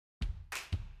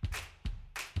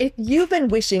If you've been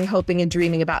wishing, hoping, and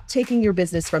dreaming about taking your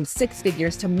business from six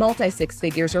figures to multi-six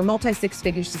figures or multi-six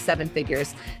figures to seven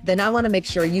figures, then I want to make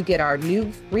sure you get our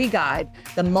new free guide,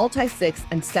 the Multi-Six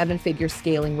and Seven-Figure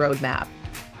Scaling Roadmap.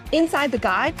 Inside the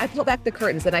guide, I pulled back the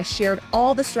curtains and I shared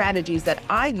all the strategies that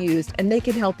I used, and they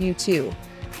can help you too.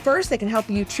 First, they can help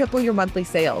you triple your monthly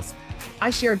sales. I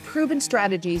shared proven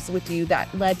strategies with you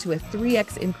that led to a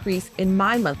 3x increase in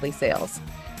my monthly sales.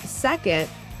 Second,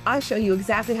 I show you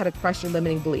exactly how to crush your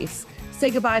limiting beliefs.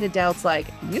 Say goodbye to doubts like,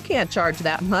 you can't charge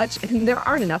that much and there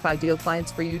aren't enough ideal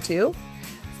clients for you too.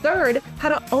 Third, how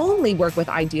to only work with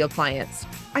ideal clients.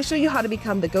 I show you how to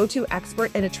become the go-to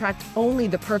expert and attract only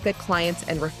the perfect clients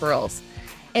and referrals.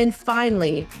 And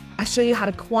finally, I show you how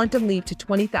to quantum leap to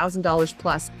 $20,000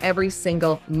 plus every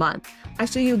single month. I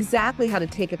show you exactly how to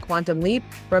take a quantum leap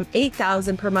from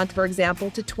 $8,000 per month, for example,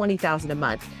 to $20,000 a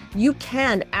month. You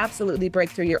can absolutely break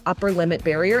through your upper limit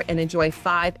barrier and enjoy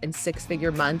 5- and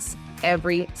 6-figure months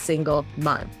every single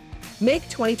month. Make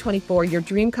 2024 your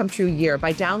dream come true year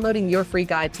by downloading your free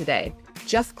guide today.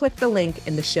 Just click the link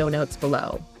in the show notes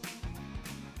below.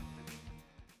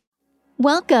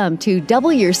 Welcome to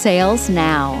Double Your Sales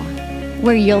Now,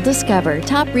 where you'll discover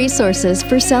top resources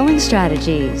for selling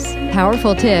strategies,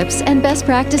 powerful tips, and best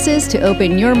practices to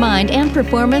open your mind and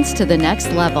performance to the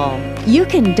next level. You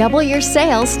can double your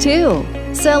sales too.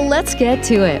 So let's get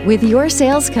to it with your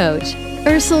sales coach,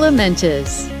 Ursula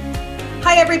Mentjes.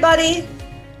 Hi, everybody.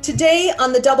 Today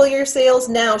on the Double Your Sales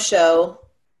Now show,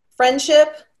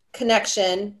 friendship,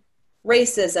 connection,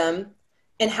 racism,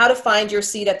 and how to find your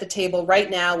seat at the table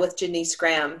right now with Janice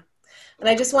Graham. And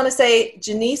I just want to say,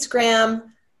 Janice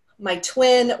Graham, my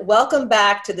twin, welcome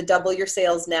back to the Double Your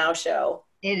Sales Now show.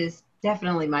 It is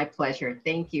definitely my pleasure.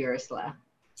 Thank you, Ursula.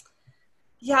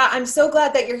 Yeah, I'm so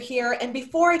glad that you're here. And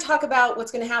before I talk about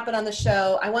what's going to happen on the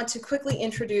show, I want to quickly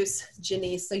introduce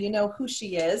Janice so you know who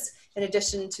she is, in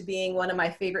addition to being one of my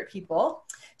favorite people.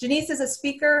 Janice is a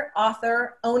speaker,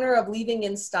 author, owner of Leaving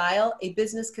in Style, a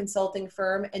business consulting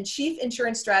firm, and chief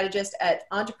insurance strategist at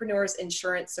Entrepreneurs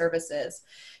Insurance Services.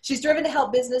 She's driven to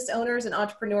help business owners and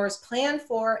entrepreneurs plan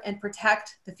for and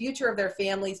protect the future of their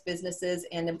families, businesses,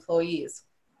 and employees.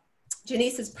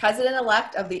 Janice is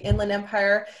president-elect of the Inland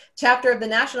Empire chapter of the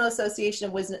National Association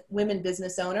of Women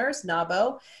Business Owners,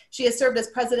 NAWBO. She has served as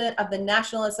president of the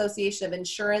National Association of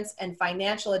Insurance and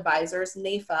Financial Advisors,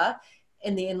 NAIFA,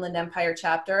 in the Inland Empire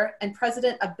chapter, and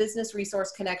president of Business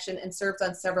Resource Connection, and serves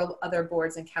on several other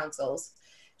boards and councils.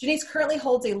 Janice currently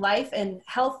holds a life and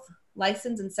health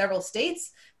license in several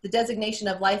states, the designation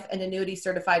of Life and Annuity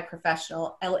Certified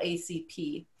Professional,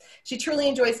 LACP. She truly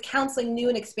enjoys counseling new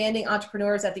and expanding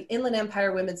entrepreneurs at the Inland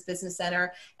Empire Women's Business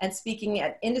Center and speaking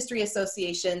at industry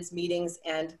associations, meetings,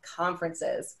 and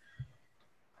conferences.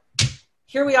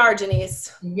 Here we are,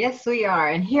 Janice. Yes, we are.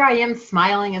 And here I am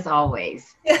smiling as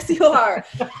always. Yes, you are.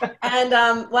 And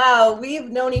wow, we've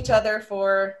known each other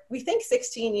for, we think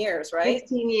 16 years, right?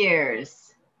 16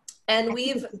 years. And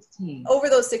we've, over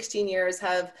those 16 years,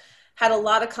 have had a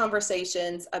lot of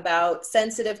conversations about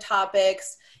sensitive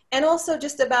topics and also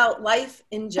just about life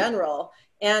in general.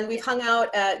 And we've hung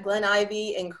out at Glen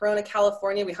Ivy in Corona,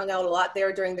 California. We hung out a lot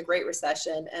there during the Great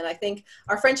Recession. And I think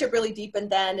our friendship really deepened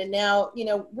then. And now, you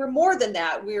know, we're more than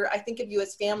that. I think of you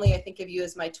as family. I think of you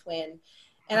as my twin.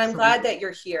 And I'm glad that you're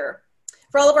here.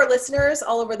 For all of our listeners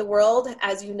all over the world,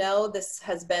 as you know, this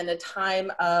has been a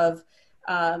time of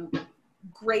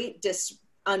great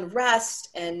unrest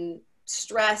and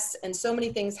stress and so many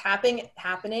things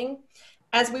happening.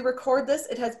 As we record this,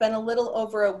 it has been a little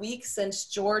over a week since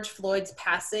George Floyd's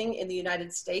passing in the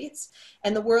United States,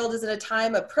 and the world is in a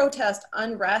time of protest,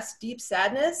 unrest, deep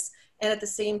sadness, and at the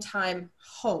same time,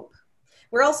 hope.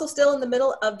 We're also still in the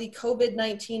middle of the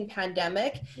COVID-19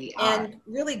 pandemic and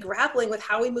really grappling with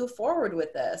how we move forward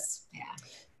with this. Yeah.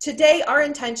 Today,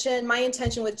 my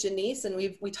intention with Janice, and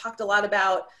we talked a lot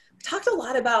about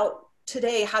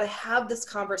today how to have this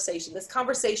conversation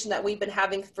that we've been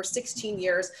having for 16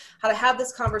 years, how to have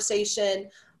this conversation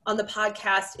on the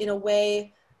podcast in a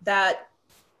way that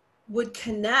would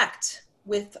connect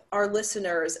with our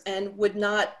listeners and would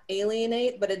not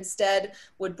alienate, but instead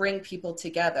would bring people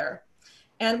together.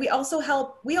 And we also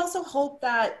hope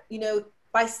that, you know,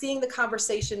 by seeing the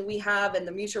conversation we have and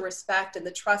the mutual respect and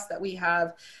the trust that we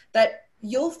have, that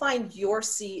you'll find your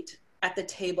seat at the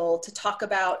table to talk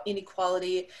about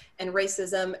inequality and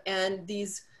racism and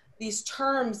these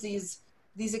terms, these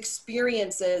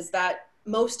experiences that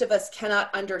most of us cannot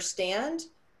understand,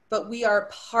 but we are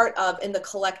part of in the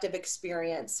collective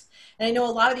experience. And I know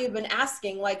a lot of you have been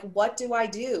asking, like, what do I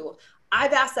do?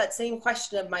 I've asked that same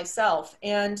question of myself.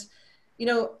 And, you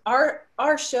know,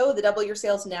 our show, the Double Your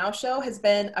Sales Now show, has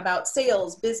been about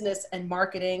sales, business, and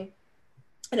marketing.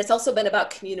 And it's also been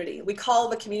about community. We call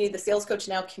the community the Sales Coach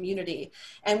Now community.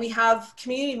 And we have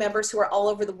community members who are all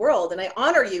over the world. And I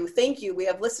honor you. Thank you. We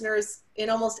have listeners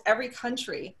in almost every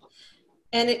country.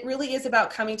 And it really is about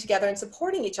coming together and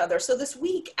supporting each other. So this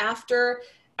week, after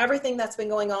everything that's been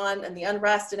going on and the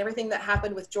unrest and everything that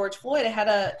happened with George Floyd, I had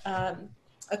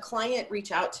a client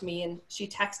reach out to me, and she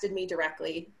texted me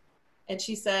directly. And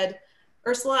she said,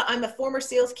 Ursula, I'm a former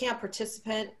sales camp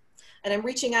participant, and I'm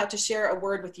reaching out to share a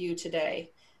word with you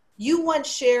today. You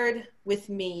once shared with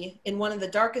me in one of the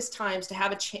darkest times to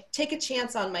have take a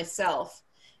chance on myself,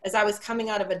 as I was coming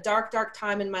out of a dark, dark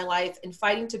time in my life and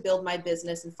fighting to build my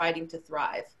business and fighting to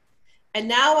thrive. And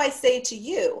now I say to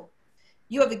you,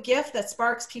 you have a gift that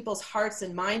sparks people's hearts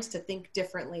and minds to think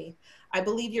differently. I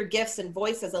believe your gifts and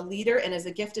voice as a leader and as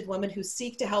a gifted woman who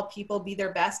seek to help people be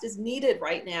their best is needed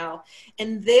right now.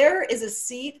 And there is a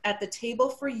seat at the table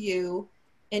for you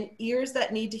and ears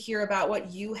that need to hear about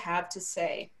what you have to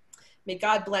say. May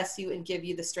God bless you and give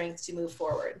you the strength to move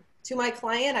forward. To my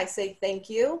client, I say thank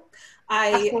you.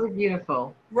 That's so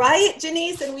beautiful. Right,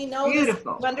 Janice? And we know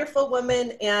Beautiful. This wonderful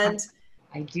woman, and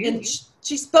I do. And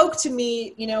she spoke to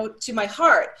me, you know, to my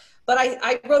heart. But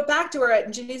I wrote back to her,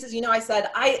 and Janice says, you know, I said,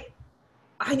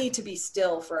 I need to be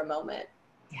still for a moment.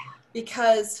 Yeah.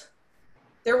 Because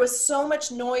there was so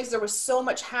much noise, there was so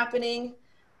much happening.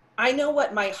 I know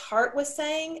what my heart was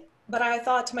saying, but I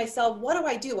thought to myself, what do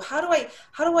I do? How do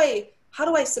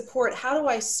I support, how do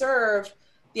I serve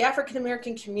the African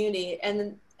American community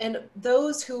and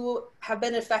those who have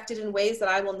been affected in ways that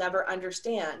I will never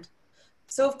understand?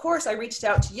 So of course I reached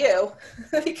out to you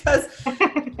because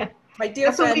my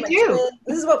dear friend,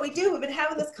 this is what we do. We've been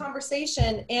having this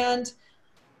conversation, and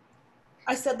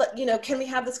I said, you know, can we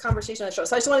have this conversation on the show?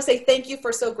 So I just want to say thank you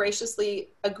for so graciously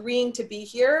agreeing to be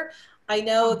here. I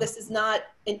know this is not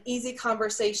an easy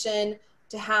conversation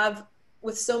to have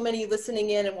with so many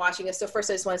listening in and watching us. So first,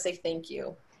 I just want to say thank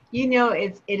you. You know,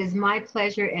 it is my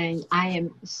pleasure, and I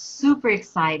am super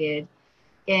excited,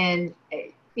 and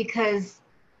because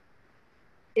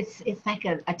it's like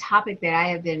a topic that I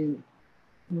have been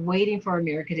waiting for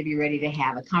America to be ready to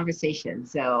have a conversation.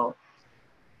 So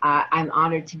I'm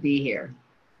honored to be here.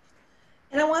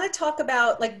 And I want to talk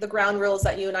about like the ground rules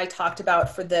that you and I talked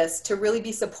about for this to really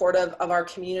be supportive of our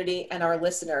community and our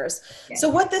listeners. Okay. So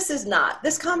what this is not,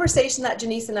 this conversation that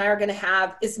Janice and I are going to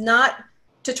have is not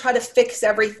to try to fix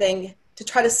everything, to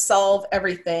try to solve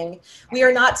everything. We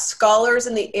are not scholars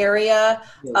in the area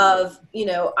of, you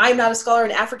know, I'm not a scholar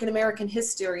in African American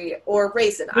history or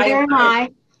race. And Neither am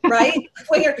I. Right?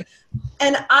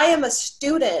 And I am a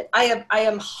student. I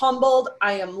am humbled.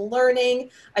 I am learning.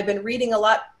 I've been reading a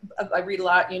lot. I read a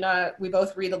lot. You know, we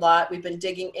both read a lot. We've been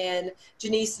digging in.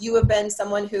 Janice, you have been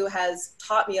someone who has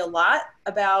taught me a lot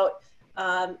about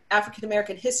African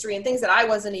American history and things that I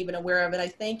wasn't even aware of, and I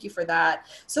thank you for that.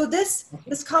 So this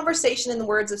conversation, in the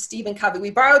words of Stephen Covey, we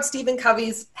borrowed Stephen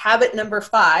Covey's habit number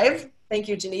 5. Thank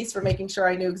you, Janice, for making sure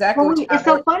I knew exactly what you It's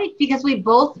so funny because we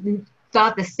both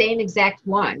thought the same exact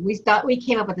one. We thought we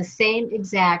came up with the same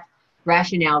exact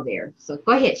rationale there. So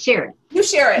go ahead, share it. You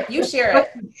share it. You share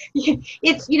it.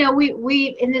 It's, you know,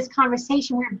 we in this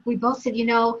conversation, we both said, you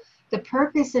know, the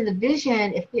purpose and the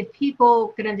vision, if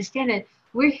people could understand it,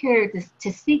 we're here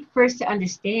to seek first to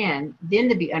understand, then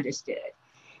to be understood.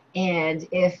 And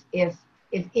if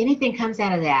anything comes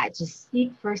out of that, just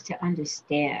seek first to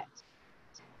understand,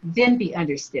 then be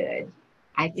understood.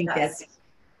 I think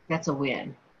that's a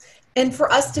win. And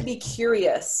for us to be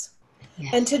curious,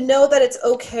 yes, and to know that it's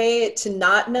okay to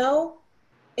not know.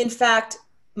 In fact,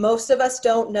 most of us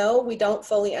don't know. We don't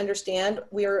fully understand.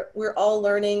 We're all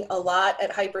learning a lot at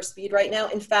hyper speed right now.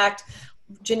 In fact,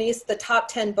 Janice, the top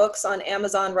 10 books on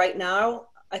Amazon right now,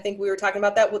 I think we were talking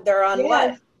about that. They're on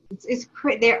what?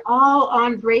 They're all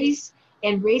on race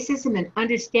and racism and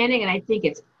understanding. And I think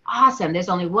it's awesome. There's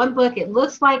only one book. It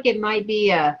looks like it might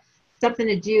be something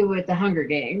to do with the Hunger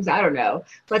Games. I don't know.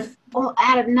 But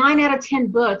 9 out of 10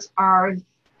 books are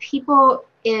people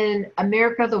in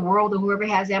America, the world, or whoever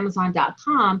has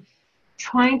Amazon.com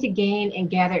trying to gain and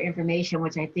gather information,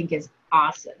 which I think is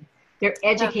awesome. They're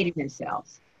educating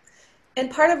themselves.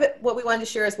 And part of it, what we wanted to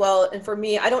share as well, and for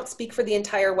me, I don't speak for the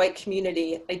entire white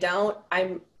community. I don't.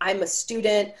 I'm a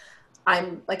student.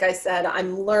 Like I said,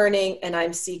 I'm learning and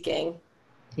I'm seeking.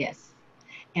 Yes.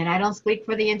 And I don't speak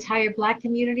for the entire Black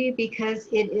community because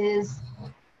it is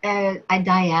a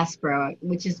diaspora,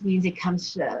 which means it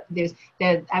comes,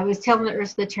 I was telling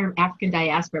Ursula the term African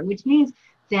diaspora, which means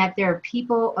that there are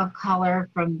people of color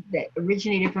that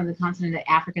originated from the continent of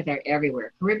Africa that are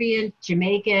everywhere. Caribbean,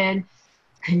 Jamaican,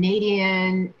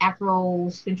 Canadian,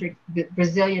 Afrocentric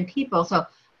Brazilian people. So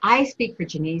I speak for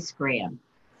Janice Graham.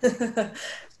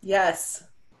 Yes.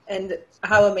 And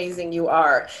how amazing you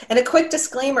are. And a quick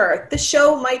disclaimer, the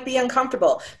show might be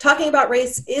uncomfortable. Talking about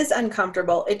race is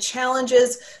uncomfortable. It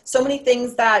challenges so many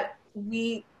things that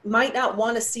we might not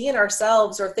want to see in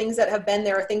ourselves, or things that have been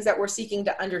there, or things that we're seeking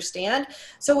to understand.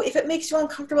 So if it makes you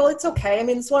uncomfortable, it's okay. I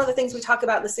mean, it's one of the things we talk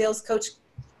about in the Sales Coach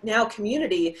Now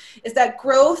community, is that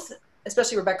growth,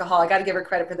 especially Rebecca Hall, I got to give her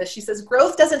credit for this. She says,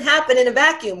 growth doesn't happen in a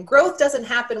vacuum. Growth doesn't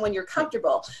happen when you're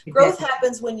comfortable. Growth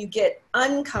happens when you get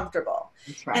uncomfortable.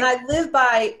 That's right. And I live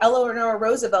by Eleanor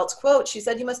Roosevelt's quote. She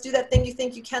said, you must do that thing you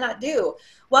think you cannot do.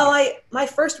 Well, my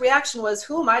first reaction was,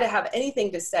 who am I to have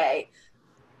anything to say?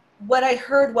 What I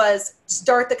heard was,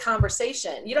 start the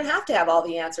conversation. You don't have to have all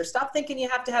the answers. Stop thinking you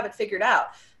have to have it figured out.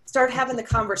 Start having the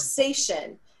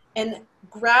conversation and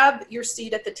grab your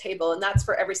seat at the table. And that's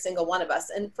for every single one of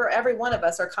us. And for every one of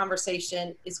us, our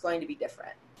conversation is going to be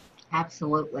different.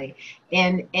 Absolutely.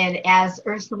 And as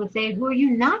Ursula would say, who are you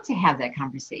not to have that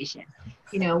conversation?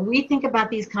 You know, we think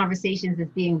about these conversations as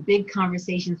being big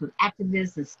conversations with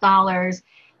activists and scholars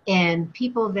and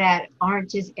people that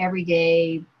aren't just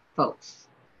everyday folks.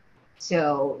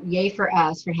 So yay for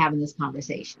us for having this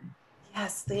conversation.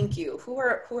 Yes, thank you. Who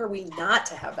are we not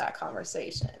to have that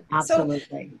conversation?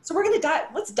 Absolutely. So we're going to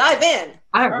let's dive in.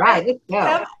 All right, let's go.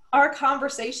 Have our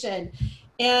conversation.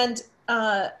 And,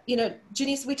 you know,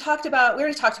 Janice, we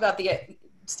already talked about the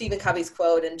Stephen Covey's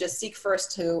quote, and just seek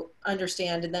first to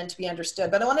understand and then to be understood.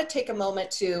 But I want to take a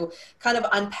moment to kind of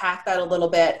unpack that a little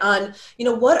bit on, you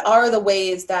know, what are the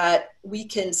ways that we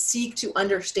can seek to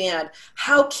understand?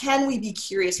 How can we be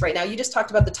curious right now? You just talked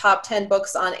about the top 10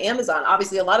 books on Amazon.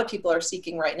 Obviously, a lot of people are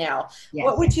seeking right now. Yes.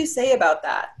 What would you say about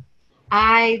that?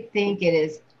 I think it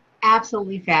is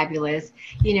absolutely fabulous.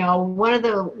 You know, one of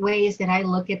the ways that I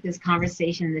look at this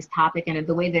conversation, this topic, and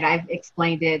the way that I've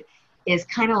explained it is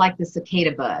kind of like the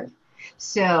cicada bug.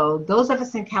 So those of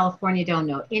us in California don't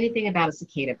know anything about a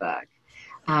cicada bug.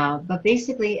 But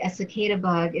basically a cicada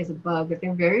bug is a bug that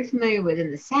they're very familiar with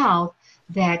in the South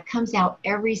that comes out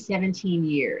every 17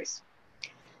 years.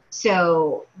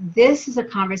 So this is a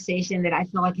conversation that I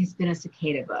feel like has been a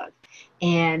cicada bug.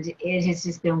 And it has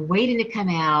just been waiting to come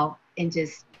out and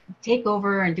just take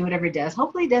over and do whatever it does.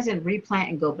 Hopefully it doesn't replant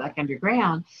and go back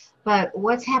underground. But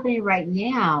what's happening right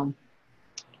now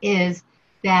is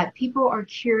that people are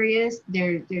curious.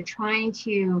 They're trying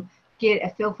to get a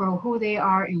feel for who they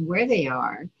are and where they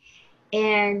are.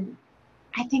 And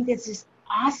I think that's just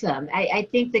awesome. I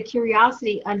think the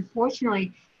curiosity,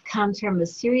 unfortunately, comes from a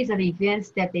series of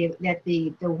events that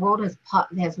the world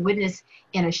has witnessed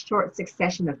in a short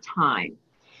succession of time.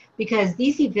 Because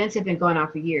these events have been going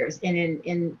on for years. And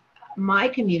in my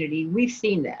community, we've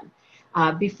seen them.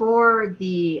 Before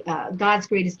the God's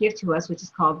greatest gift to us, which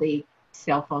is called the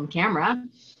cell phone camera,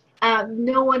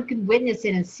 no one could witness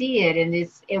it and see it, and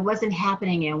it wasn't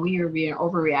happening, and we were being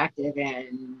overreactive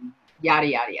and yada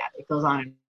yada yada. It goes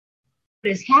on.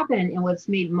 What has happened, and what's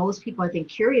made most people, I think,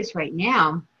 curious right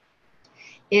now,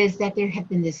 is that there have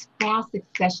been this fast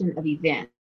succession of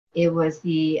events. It was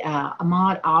the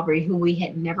Ahmaud Arbery, who we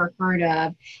had never heard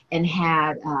of, and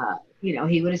had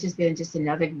he would have just been just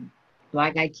another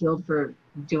black guy killed for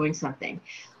doing something.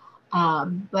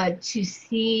 But to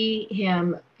see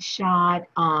him shot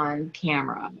on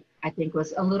camera, I think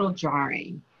was a little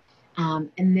jarring.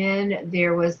 And then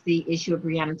there was the issue of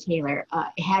Breonna Taylor.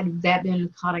 Had that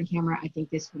been caught on camera, I think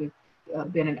this would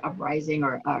have been an uprising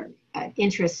or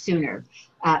interest sooner.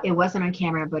 It wasn't on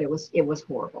camera, but it was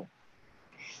horrible.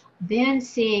 Then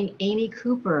seeing Amy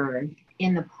Cooper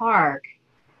in the park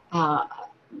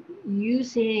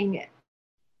using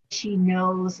she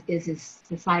knows is a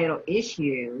societal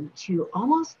issue to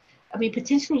almost,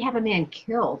 potentially have a man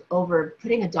killed over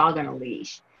putting a dog on a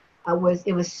leash.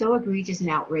 It was so egregious and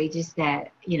outrageous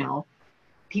that,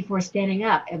 people were standing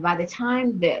up. And by the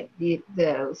time that the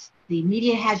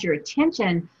media has your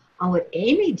attention on what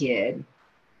Amy did,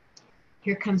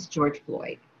 here comes George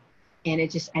Floyd. And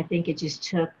I think it just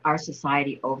took our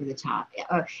society over the top.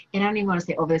 And I don't even want to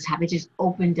say over the top, it just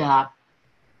opened up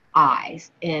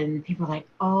eyes, and people are like,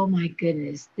 oh my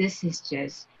goodness, this is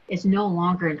just, it's no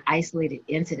longer an isolated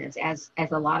incident as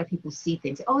a lot of people see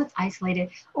things. Oh, it's isolated.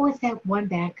 Oh, it's that one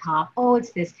bad cop. Oh,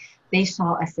 it's this. They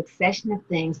saw a succession of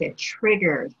things that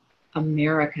triggered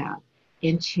America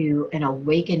into an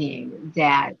awakening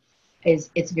that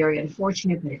it's very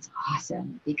unfortunate, but it's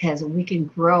awesome because we can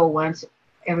grow once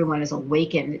everyone is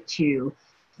awakened to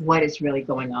what is really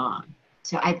going on.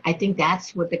 So I think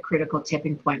that's what the critical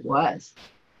tipping point was.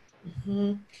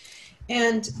 Mm-hmm.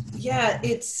 And yeah,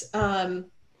 it's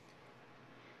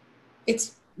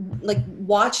it's like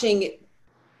watching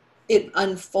it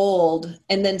unfold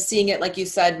and then seeing it, like you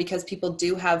said, because people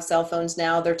do have cell phones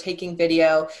now, they're taking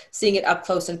video, seeing it up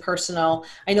close and personal.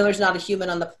 I know there's not a human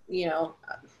on the,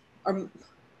 or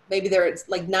maybe there's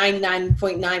like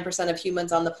 99.9% of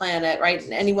humans on the planet, right?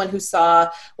 And anyone who saw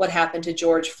what happened to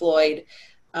George Floyd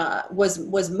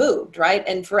was moved, right?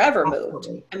 And forever moved.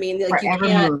 I mean, like you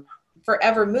can't,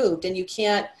 forever moved, and you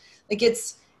can't, like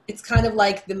it's kind of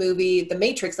like the movie The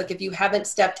Matrix. Like if you haven't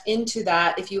stepped into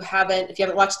that, if you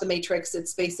haven't watched The Matrix,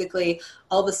 it's basically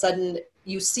all of a sudden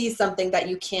you see something that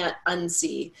you can't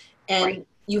unsee, and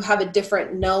you have a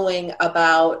different knowing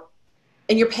about,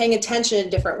 and you're paying attention in a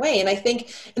different way. And I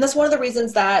think, and that's one of the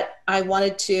reasons that I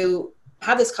wanted to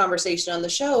have this conversation on the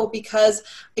show, because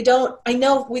I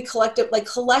know we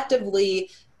collectively,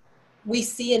 we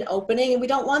see an opening, and we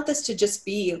don't want this to just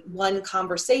be one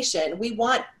conversation. We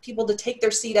want people to take their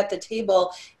seat at the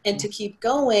table and to keep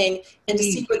going and to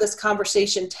see where this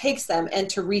conversation takes them and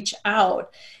to reach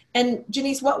out. And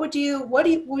Janice, what would you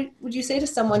say to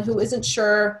someone who isn't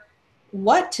sure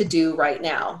what to do right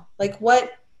now? Like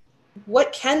what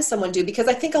can someone do? Because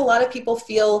I think a lot of people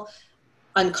feel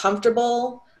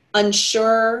uncomfortable,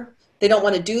 unsure. They don't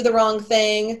want to do the wrong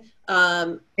thing.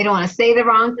 They don't want to say the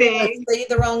wrong thing. Say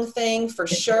the wrong thing for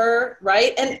sure,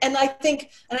 right? And I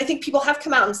think people have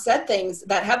come out and said things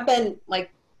that have been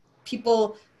like,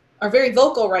 people are very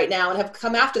vocal right now and have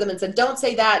come after them and said, don't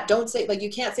say that, don't say, like, you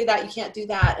can't say that, you can't do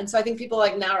that. And so I think people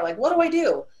like now are like, what do I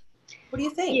do? What do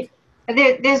you think?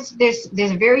 There's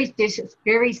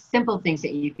very simple things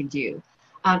that you can do.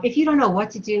 If you don't know what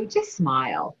to do, just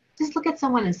smile. Just look at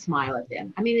someone and smile at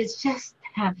them. I mean, it's just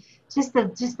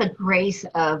the grace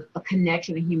of a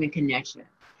connection, a human connection.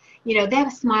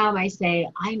 That smile might say,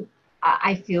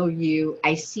 I feel you,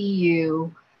 I see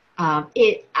you.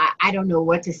 I don't know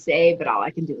what to say, but all I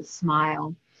can do is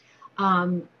smile.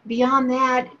 Beyond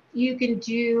that, you can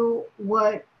do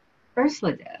what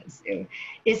Ursula does,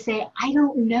 is say, I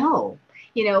don't know.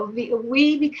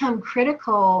 We become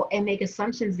critical and make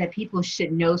assumptions that people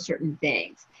should know certain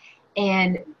things.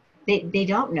 And they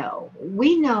don't know.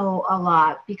 We know a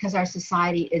lot because our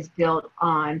society is built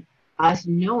on us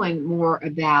knowing more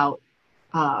about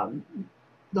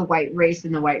the white race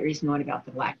than the white race knowing about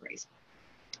the black race.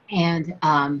 And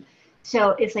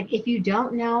so it's like, if you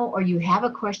don't know or you have a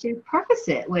question, preface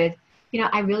it with,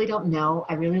 I really don't know.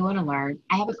 I really want to learn.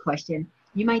 I have a question.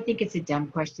 You might think it's a dumb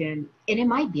question, and it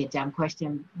might be a dumb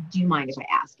question. Do you mind if I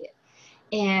ask it?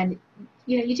 And,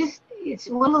 it's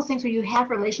one of those things where you have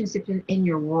relationships in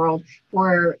your world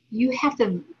where you have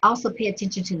to also pay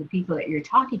attention to the people that you're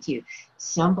talking to.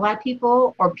 Some Black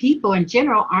people or people in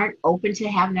general aren't open to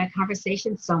having that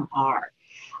conversation. Some are.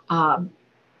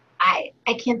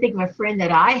 I can't think of a friend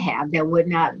that I have that would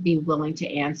not be willing to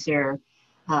answer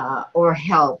or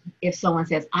help if someone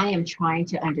says, I am trying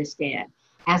to understand,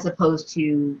 as opposed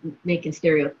to making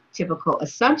stereotypical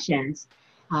assumptions.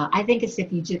 I think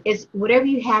it's whatever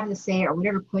you have to say or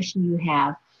whatever question you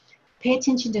have, pay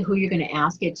attention to who you're going to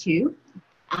ask it to.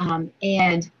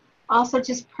 And also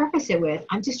just preface it with,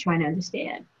 I'm just trying to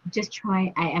understand.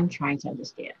 I am trying to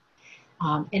understand.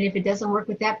 And if it doesn't work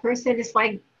with that person, it's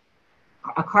like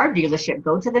a car dealership.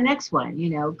 Go to the next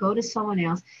one, go to someone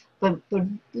else, but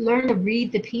learn to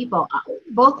read the people.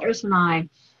 Both Ursula and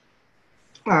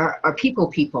I are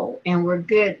people, and we're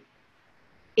good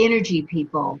energy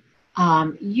people.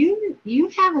 You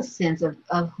have a sense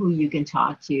of who you can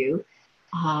talk to,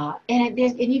 and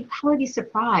you'd probably be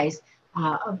surprised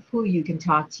of who you can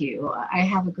talk to. I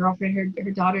have a girlfriend,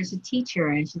 her daughter's a teacher,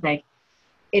 and she's like,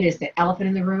 it is the elephant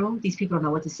in the room. These people don't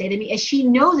know what to say to me, and she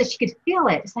knows that she could feel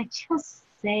it. It's like, just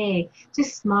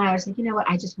smile. It's like, you know what?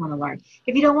 I just want to learn.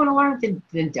 If you don't want to learn,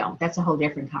 then don't. That's a whole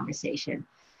different conversation.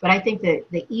 But I think that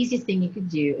the easiest thing you could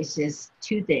do is just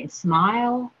two things: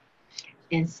 smile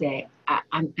and say,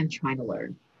 I'm trying to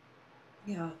learn.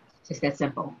 Yeah. Just that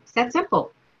simple. It's that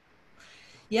simple.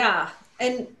 Yeah.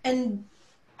 And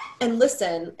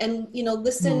listen, and,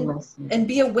 listen and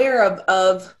be aware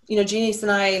of, Janice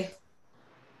and I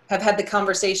have had the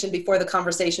conversation before the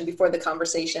conversation before the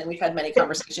conversation. We've had many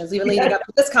conversations, even leading up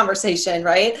to this conversation.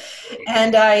 Right.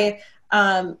 And I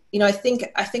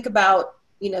think about,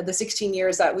 the 16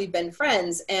 years that we've been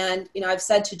friends. And, I've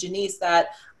said to Janice that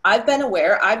I've been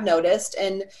aware, I've noticed,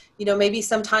 and, maybe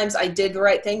sometimes I did the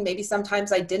right thing. Maybe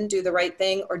sometimes I didn't do the right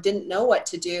thing or didn't know what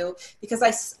to do, because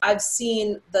I've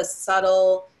seen the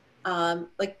subtle,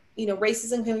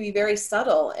 racism can be very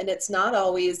subtle, and it's not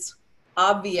always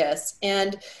obvious.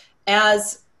 And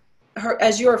as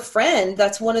your friend,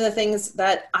 that's one of the things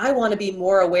that I want to be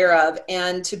more aware of,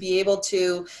 and to be able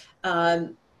to,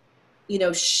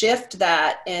 shift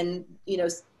that and,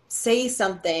 say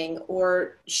something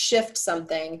or shift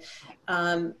something.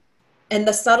 And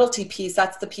the subtlety piece,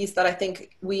 that's the piece that I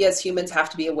think we as humans have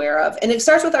to be aware of. And it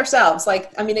starts with ourselves.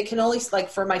 It can only,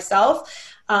 for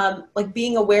myself,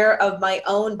 being aware of my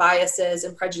own biases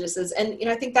and prejudices. And,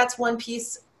 I think that's one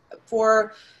piece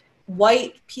for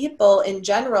white people in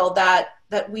general that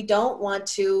we don't want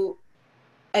to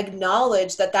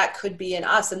acknowledge that could be in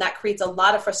us, and that creates a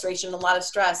lot of frustration, a lot of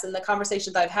stress. And the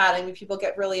conversations I've had, people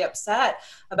get really upset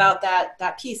about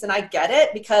that piece, and I get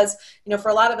it, because for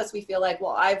a lot of us, we feel like,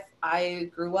 well, I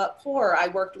grew up poor, I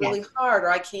worked really hard, or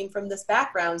I came from this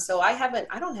background, so I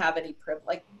don't have any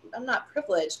privilege, I'm not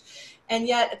privileged. And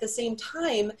yet at the same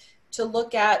time, to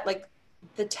look at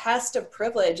the test of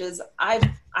privilege is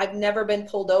I've never been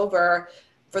pulled over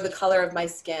for the color of my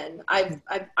skin. I've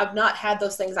not had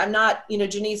those things. I'm not,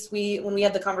 Janice, when we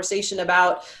had the conversation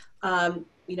about,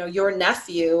 your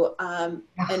nephew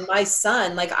and my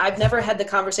son, I've never had the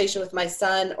conversation with my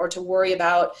son or to worry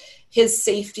about his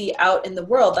safety out in the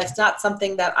world. That's not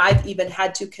something that I've even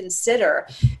had to consider.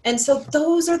 And so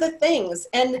those are the things.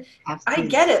 And absolutely. I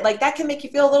get it. That can make you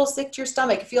feel a little sick to your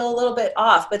stomach, feel a little bit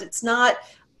off, but it's not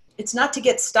to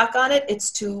get stuck on it.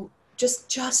 It's to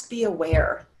just be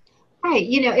aware. Right.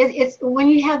 It's when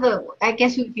you have I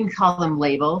guess you can call them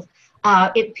labels,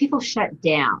 people shut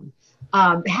down.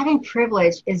 Having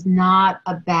privilege is not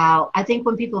about, I think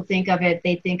when people think of it,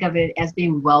 they think of it as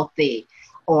being wealthy,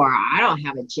 or I don't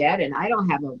have a jet and I don't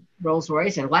have a Rolls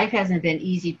Royce and life hasn't been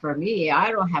easy for me. I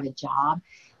don't have a job.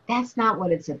 That's not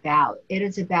what it's about. It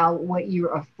is about what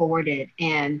you're afforded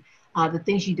and the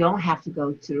things you don't have to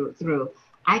go through.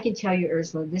 I can tell you,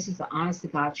 Ursula, this is the honest to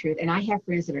God truth. And I have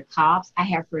friends that are cops. I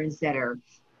have friends that are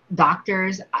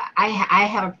doctors. I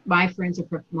have, my friends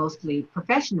are mostly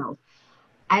professionals.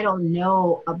 I don't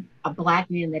know a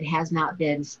Black man that has not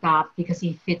been stopped because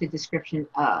he fit the description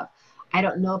of. I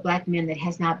don't know a Black man that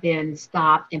has not been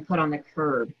stopped and put on the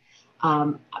curb.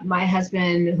 My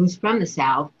husband, who's from the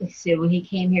South, said when he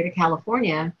came here to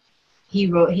California,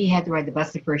 he had to ride the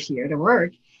bus the first year to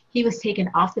work. He was taken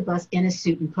off the bus in a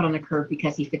suit and put on the curb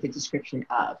because he fit the description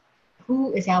of.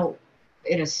 Who is out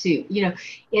in a suit?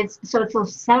 It's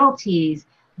those subtleties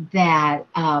that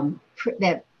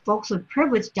that folks with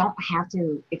privilege don't have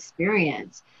to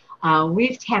experience.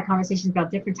 We've had conversations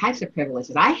about different types of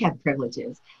privileges. I have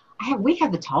privileges. We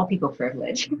have the tall people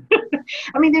privilege.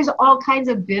 There's all kinds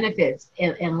of benefits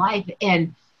in life,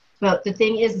 but the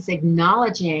thing is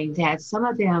acknowledging that some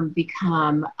of them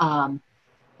become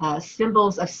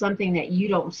symbols of something that you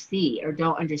don't see or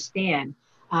don't understand,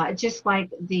 just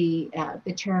like the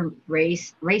term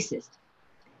racist.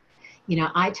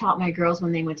 I taught my girls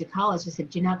when they went to college, I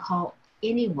said, do not call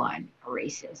anyone a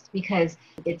racist, because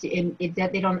they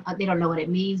don't know what it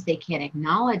means. They can't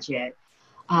acknowledge it.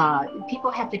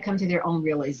 People have to come to their own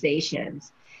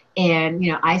realizations. And,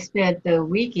 I spent the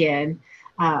weekend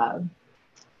on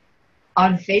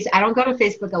Facebook. I don't go to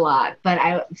Facebook a lot, but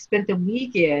I spent the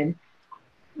weekend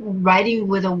writing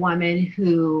with a woman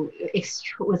who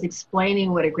was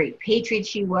explaining what a great patriot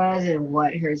she was and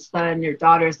what her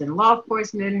daughter's in law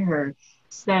enforcement, her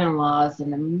son-in-law's in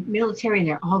the military, and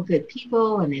they're all good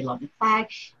people and they love the flag.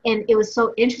 And it was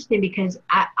so interesting because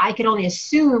I could only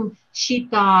assume she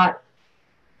thought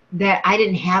that I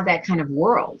didn't have that kind of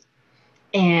world,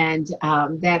 and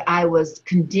that I was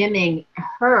condemning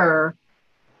her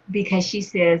because she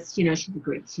says,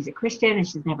 she's a Christian and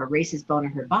she doesn't have a racist bone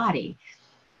in her body.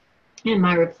 And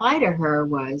my reply to her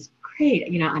was, great,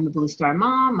 I'm a Blue Star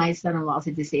mom. My son-in-law is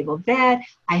a disabled vet.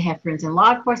 I have friends in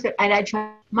law enforcement.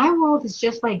 And my world is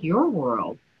just like your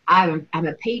world. I'm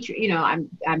a patriot,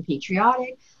 I'm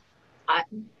patriotic.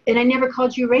 And I never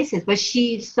called you racist, but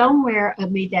she somewhere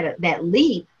made that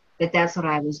leap that's what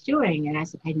I was doing. And I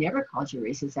said, I never called you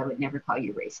racist. I would never call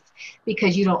you racist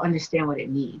because you don't understand what it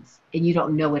means and you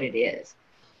don't know what it is.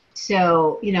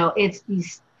 So, it's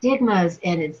these stigmas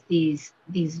and it's these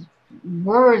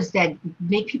words that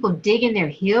make people dig in their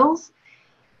heels.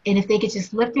 And if they could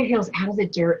just lift their heels out of the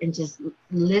dirt and just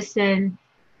listen,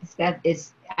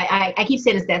 I keep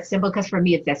saying it's that simple because for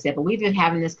me it's that simple. We've been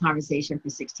having this conversation for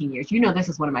 16 years. This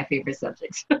is one of my favorite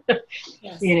subjects.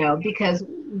 Yes. Because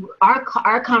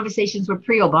our conversations were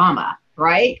pre-Obama,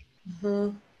 right?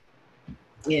 Mm-hmm.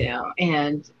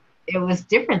 And it was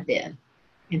different then.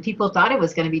 And people thought it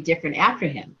was going to be different after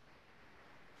him.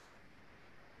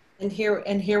 And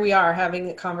here we are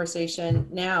having a conversation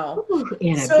now. Ooh,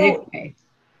 in a big way.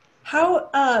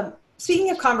 How, speaking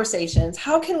of conversations,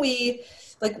 how can we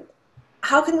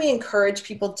encourage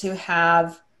people to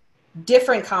have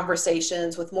different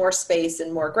conversations with more space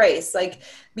and more grace, like,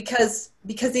 because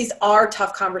these are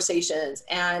tough conversations.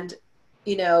 And,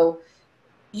 you know,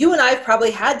 you and I've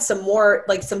probably had some more,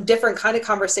 like some different kind of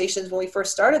conversations when we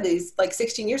first started these, like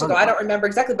 16 years ago. I don't remember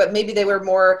exactly, but maybe they were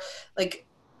more like,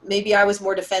 maybe I was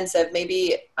more defensive.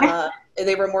 Maybe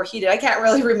they were more heated. I can't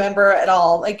really remember at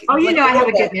all. Like, oh, you like know, I have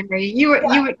a good memory.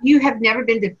 You have never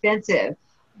been defensive,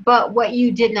 but what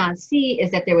you did not see is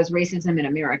that there was racism in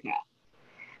America.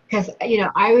 Because, you know,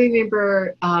 I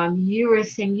remember you were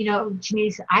saying, you know,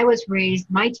 Janice, I was raised,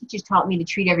 my teachers taught me to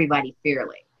treat everybody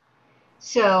fairly.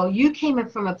 So you came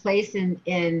up from a place in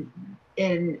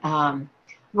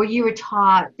where you were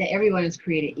taught that everyone is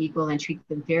created equal and treat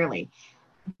them fairly.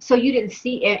 So you didn't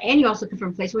see, and you also come from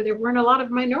a place where there weren't a lot of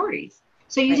minorities.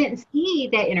 So you didn't see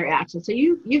that interaction. So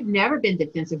you've never been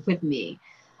defensive with me.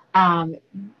 But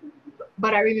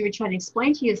I remember trying to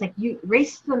explain to you, it's like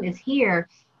racism is here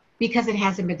because it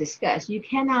hasn't been discussed. You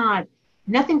cannot,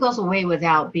 nothing goes away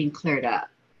without being cleared up.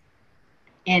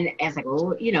 And as like,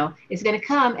 oh, you know, it's going to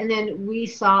come. And then we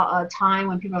saw a time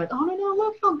when people were like, oh, no,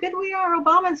 look how good we are.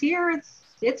 Obama's here.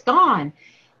 It's gone.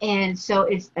 And so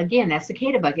it's, again, that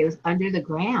cicada bug. It was under the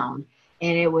ground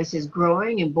and it was just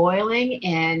growing and boiling.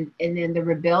 And then the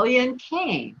rebellion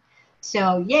came.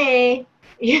 So yay.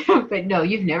 Yeah, but no,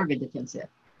 you've never been defensive.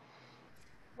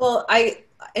 Well,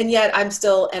 and yet I'm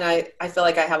still, and I feel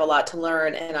like I have a lot to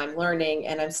learn, and I'm learning,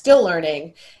 and I'm still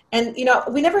learning. And, you know,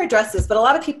 we never address this, but a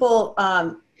lot of people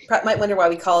might wonder why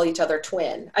we call each other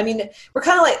twin. I mean, we're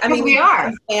kind of like, I mean, we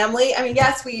are family. I mean,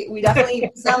 yes, we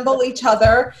definitely resemble each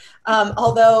other,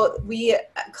 although we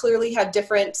clearly have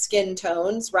different skin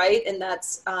tones, right? And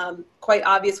that's quite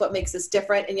obvious what makes us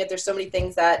different. And yet there's so many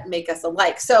things that make us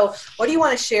alike. So what do you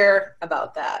want to share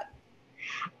about that?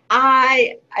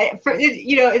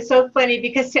 You know, it's so funny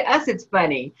because to us it's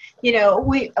funny. You know,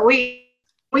 we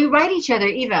write each other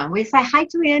even. We say hi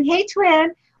twin, hey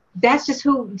twin. That's just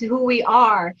who we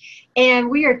are. And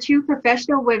we are two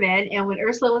professional women. And when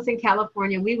Ursula was in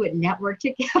California, we would network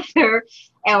together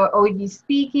or we'd be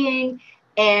speaking.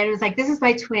 And it was like, this is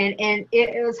my twin. And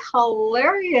it was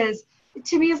hilarious.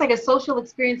 To me, it's like a social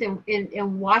experience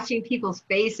in watching people's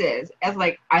faces as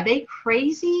like, are they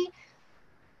crazy?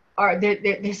 Or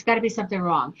there's got to be something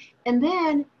wrong. And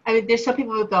then, I mean, there's some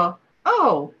people who go,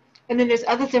 oh, and then there's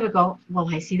others that would go, well,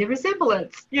 I see the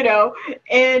resemblance, you know.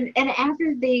 And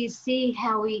after they see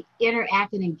how we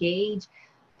interact and engage,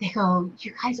 they go,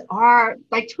 you guys are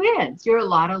like twins. You're a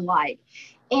lot alike.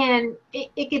 And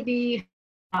it could be,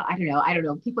 I don't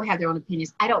know. People have their own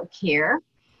opinions. I don't care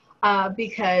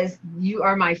because you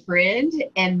are my friend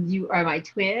and you are my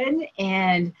twin.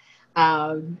 And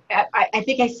I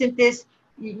think I sent this.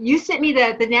 You sent me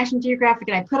the National Geographic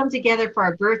and I put them together for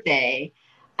our birthday.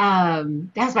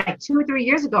 That was like 2 or 3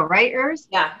 years ago, right, Urs?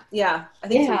 Yeah. I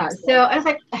think so I was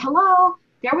like, hello,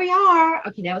 there we are.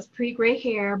 Okay, that was pretty gray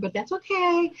hair, but that's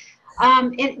okay.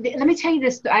 And let me tell you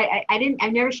this. I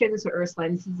never shared this with Ursula,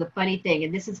 and this is a funny thing.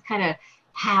 And this is kind of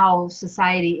how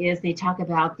society is. They talk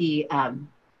about the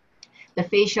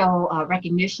facial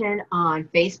recognition on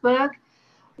Facebook.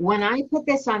 When I put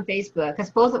this on Facebook, because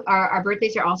both of our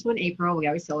birthdays are also in April, we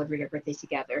always celebrate our birthdays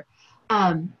together.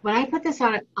 When I put this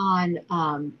on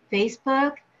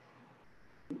Facebook,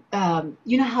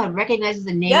 you know how it recognizes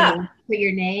the name when you put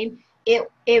your name?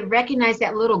 It recognized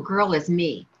that little girl as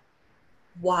me.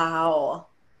 Wow.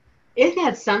 Isn't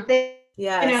that something?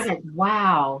 Yes. And I was like,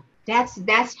 wow. That's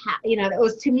how, you know, it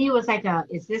was, to me, it was like,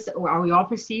 are we all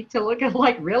perceived to look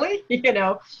like, really? You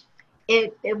know,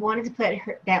 it wanted to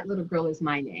put that little girl as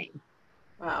my name.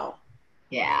 Wow.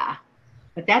 Yeah.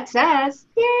 But that's us.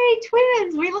 Yay,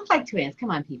 twins. We look like twins.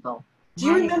 Come on, people. Do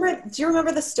you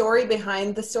remember the story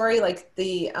behind the story, like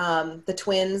the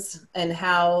twins, and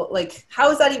how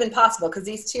is that even possible? Because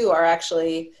these two are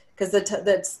actually, because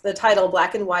the title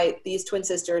Black and White, these twin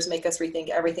sisters make us rethink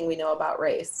everything we know about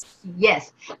race.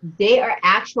 Yes, they are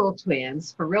actual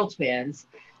twins, for real twins.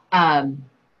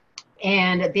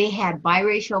 And they had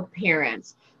biracial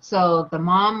parents. So the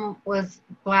mom was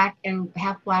black,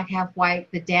 half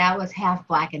white. The dad was half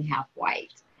black and half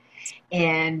white.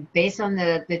 And based on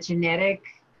the genetic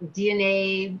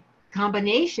DNA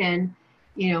combination,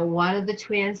 you know, one of the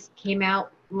twins came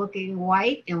out looking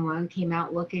white and one came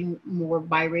out looking more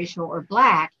biracial or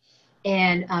black.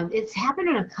 And it's happened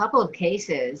in a couple of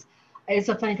cases. It's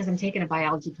so funny because I'm taking a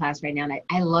biology class right now, and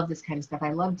I love this kind of stuff.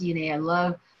 I love DNA. I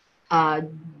love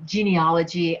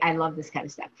genealogy. I love this kind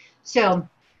of stuff. So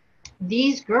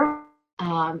these girls,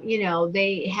 you know,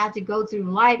 they had to go through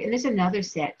life, and there's another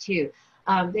set too.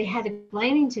 they had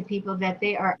explaining to people that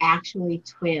they are actually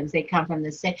twins. They come from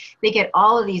the same, they get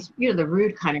all of these, the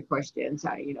rude kind of questions.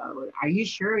 Are you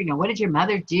sure? What did your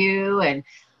mother do? And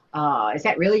is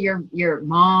that really your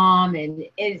mom? And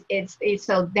it's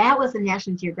so that was the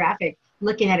National Geographic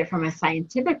looking at it from a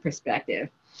scientific perspective.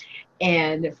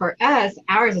 And for us,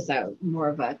 ours is more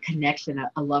of a connection,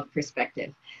 a love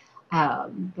perspective.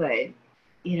 But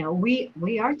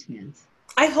we are twins.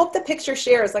 I hope the picture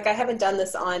shares. Like, I haven't done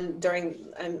this I'm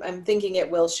thinking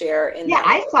it will share.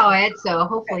 I saw it. So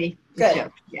hopefully, good.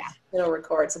 Yeah. It'll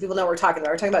record so people know what we're talking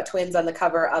about. We're talking about twins on the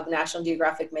cover of National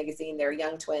Geographic magazine. They're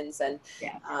young twins, and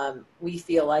we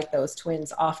feel like those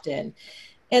twins often.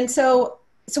 And so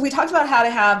we talked about how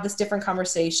to have this different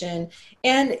conversation,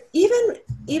 and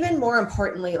even more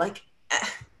importantly, like,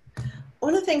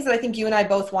 one of the things that I think you and I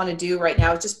both want to do right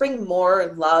now is just bring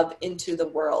more love into the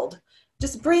world.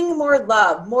 Just bring more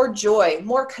love, more joy,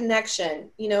 more connection,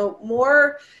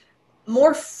 more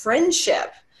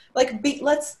friendship.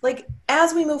 Let's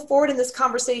as we move forward in this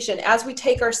conversation, as we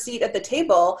take our seat at the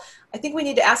table, I think we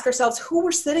need to ask ourselves who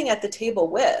we're sitting at the table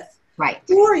with. Right.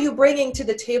 Who are you bringing to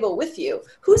the table with you?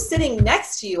 Who's sitting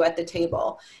next to you at the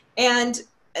table? And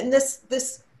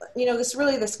this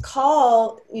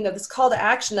call to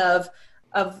action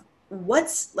of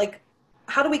what's like,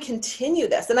 how do we continue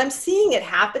this? And I'm seeing it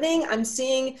happening. I'm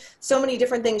seeing so many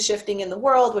different things shifting in the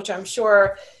world, which I'm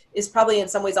sure is probably in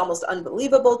some ways almost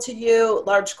unbelievable to you.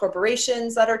 Large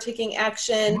corporations that are taking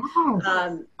action,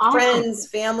 friends,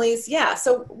 families. Yeah.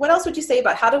 So what else would you say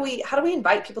about how do we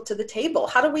invite people to the table?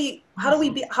 How can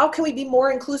we be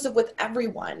more inclusive with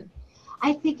everyone?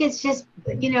 I think it's just,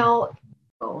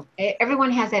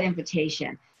 everyone has that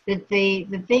invitation. The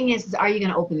thing is, are you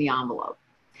going to open the envelope?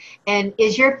 And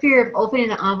is your fear of opening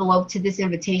the envelope to this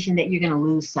invitation that you're going to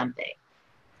lose something?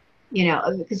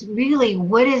 Because really,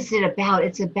 what is it about?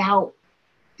 It's about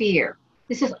fear.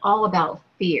 This is all about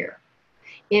fear.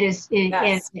 It is,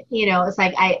 yes. And, it's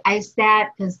like I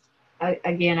sat, because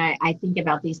again, I think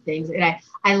about these things, and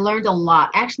I learned a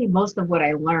lot. Actually, most of what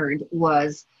I learned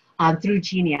was through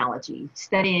genealogy,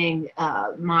 studying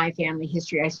my family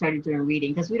history. I started doing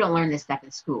reading, because we don't learn this stuff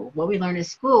in school. What we learn in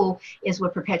school is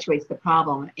what perpetuates the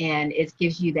problem, and it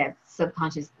gives you that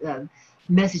subconscious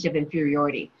message of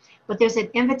inferiority. But there's an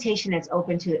invitation that's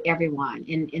open to everyone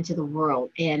into the world.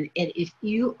 And if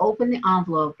you open the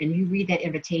envelope and you read that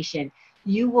invitation,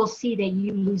 you will see that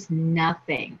you lose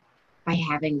nothing by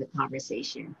having the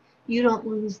conversation. You don't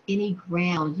lose any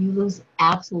ground. You lose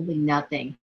absolutely nothing.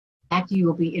 In fact, you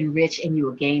will be enriched and you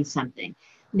will gain something.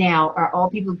 Now, are all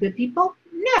people good people?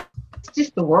 No, it's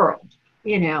just the world.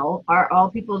 Are all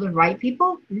people the right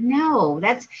people? No,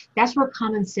 that's where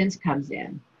common sense comes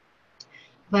in.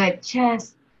 But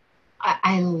just,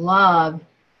 I love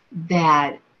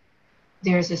that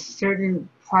there's a certain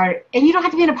part, and you don't have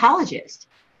to be an apologist,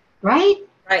 right?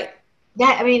 Right.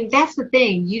 That's the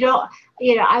thing. You don't,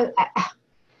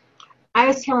 I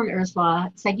was telling Ursula,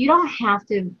 it's like, you don't have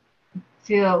to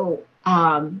feel,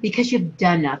 because you've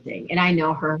done nothing. And I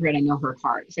know her and I know her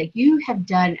heart. It's like, you have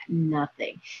done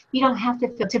nothing. You don't have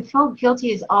to feel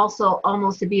guilty is also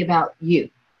almost to be about you.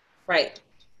 Right.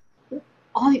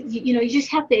 You just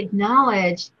have to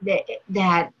acknowledge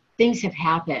that things have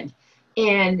happened,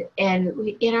 and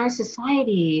in our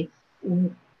society,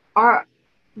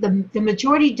 the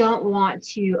majority don't want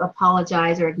to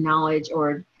apologize or acknowledge,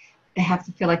 or they have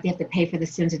to feel like they have to pay for the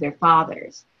sins of their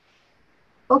fathers.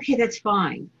 Okay, that's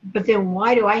fine, but then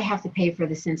why do I have to pay for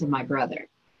the sins of my brother?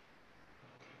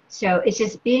 So it's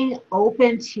just being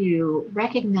open to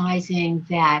recognizing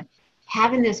that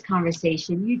having this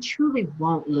conversation, you truly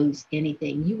won't lose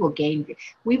anything. We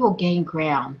will gain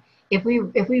ground. If we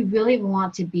really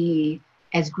want to be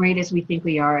as great as we think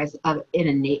we are as a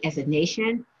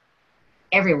nation,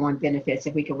 everyone benefits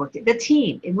if we can work. The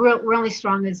team, we're only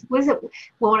strong as,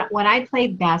 when I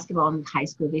played basketball in high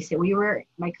school, they said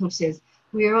my coach says,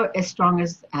 we are as strong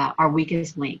as our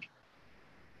weakest link.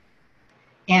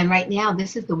 And right now,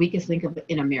 this is the weakest link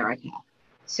in America.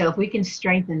 So if we can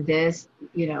strengthen this,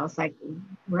 it's like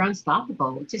we're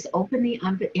unstoppable. Just open the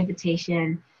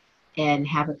invitation and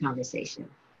have a conversation.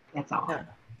 That's all. Yeah.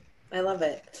 I love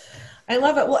it.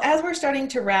 Well, as we're starting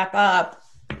to wrap up,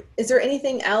 is there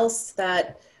anything else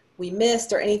that we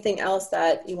missed or anything else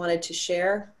that you wanted to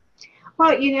share?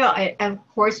 Well, of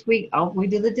course, we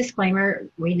do the disclaimer.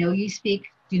 We know you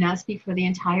do not speak for the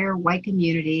entire white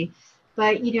community.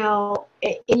 But,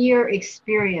 in your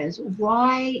experience,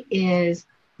 why is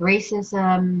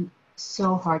racism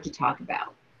so hard to talk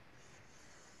about?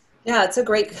 Yeah, it's a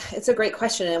great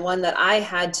question, and one that I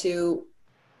had to,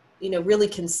 really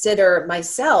consider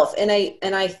myself. And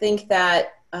I think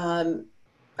that,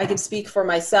 can speak for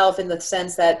myself in the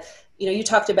sense that, you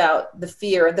talked about the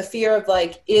fear of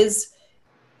like, is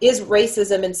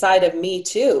racism inside of me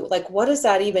too? Like, what does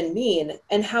that even mean?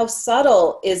 And how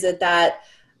subtle is it that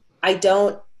I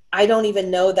don't even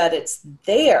know that it's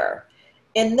there?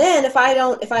 And then if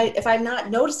I'm not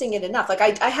noticing it enough, like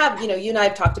I have, you and I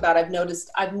have talked about, I've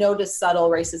noticed subtle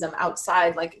racism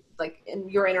outside, like in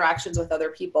your interactions with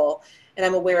other people, and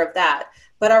I'm aware of that.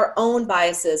 But our own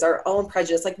biases, our own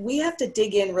prejudice, like we have to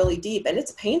dig in really deep, and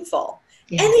it's painful.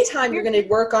 Yeah. Anytime you're going to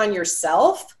work on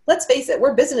yourself, let's face it,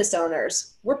 we're business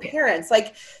owners, we're parents,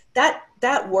 like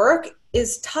that work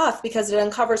is tough because it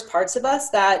uncovers parts of us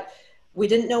that we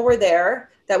didn't know were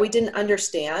there, that we didn't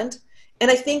understand. And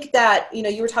I think that,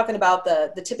 you were talking about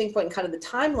the tipping point and kind of the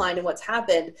timeline and what's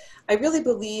happened. I really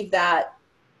believe that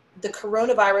the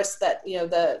coronavirus, that,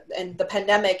 the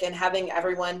pandemic and having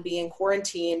everyone be in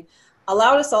quarantine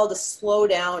allowed us all to slow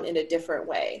down in a different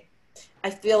way. I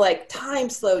feel like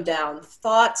time slowed down,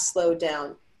 thoughts slowed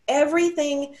down,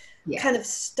 everything kind of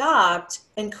stopped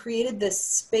and created this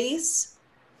space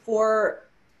for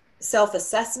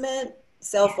self-assessment,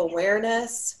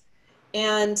 self-awareness,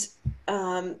 and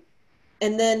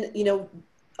then,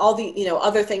 all the,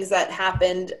 other things that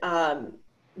happened,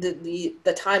 the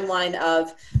timeline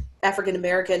of African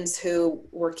Americans who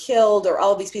were killed, or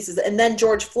all of these pieces. And then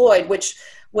George Floyd, which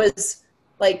was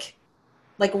like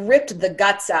ripped the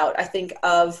guts out, I think,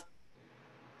 of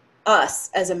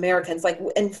us as Americans,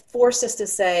 and forced us to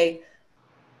say,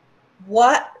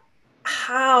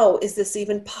 how is this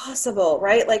even possible?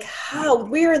 Right? Like, how?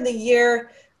 We're in the year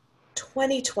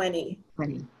 2020.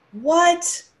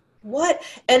 What?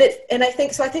 And I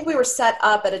think we were set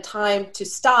up at a time to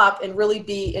stop and really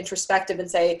be introspective and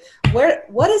say,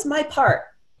 what is my part?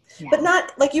 Yeah. But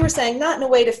not, like you were saying, not in a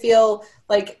way to feel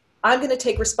like I'm going to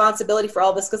take responsibility for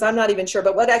all this, because I'm not even sure.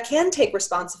 But what I can take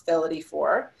responsibility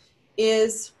for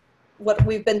is what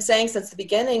we've been saying since the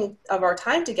beginning of our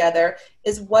time together,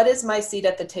 is what is my seat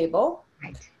at the table?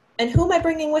 Right. And who am I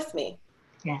bringing with me?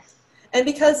 Yes. And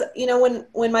because,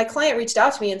 when my client reached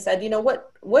out to me and said,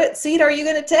 what seat are you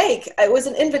going to take? It was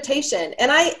an invitation.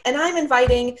 And I'm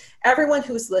inviting everyone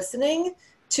who's listening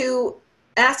to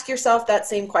ask yourself that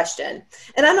same question.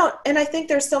 And I think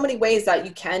there's so many ways that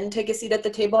you can take a seat at the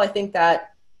table. I think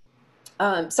that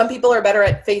some people are better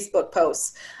at Facebook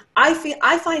posts. I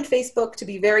find Facebook to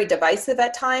be very divisive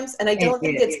at times, and I don't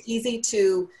think it's easy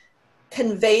to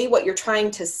convey what you're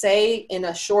trying to say in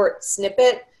a short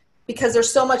snippet, because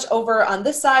there's so much over on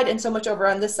this side and so much over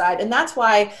on this side. And that's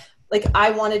why,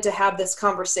 I wanted to have this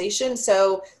conversation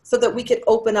so that we could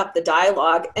open up the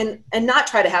dialogue and not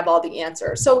try to have all the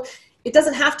answers. So it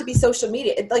doesn't have to be social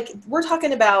media. We're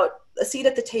talking about a seat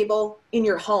at the table in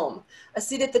your home, a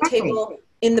seat at the table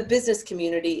in the business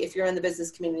community, if you're in the business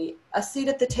community, a seat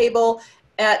at the table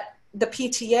at the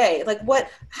PTA.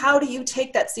 How do you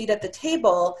take that seat at the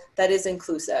table that is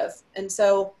inclusive? And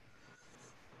so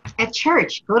at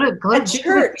church, go to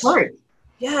church.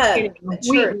 Yeah, at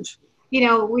church.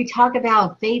 We talk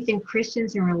about faith in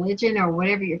Christians and religion, or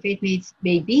whatever your faith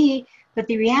may be, but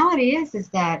the reality is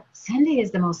that Sunday is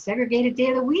the most segregated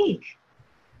day of the week.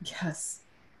 Yes.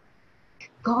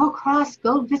 Go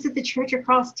visit the church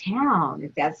across town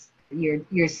if that's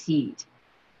your seat.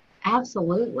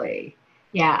 Absolutely.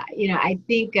 Yeah, I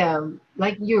think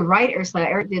like you're right,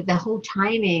 Ursula, the whole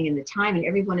timing and the time, and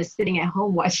everyone is sitting at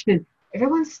home watching.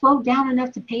 Everyone's slowed down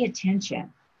enough to pay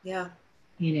attention. Yeah.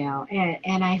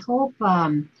 And I hope,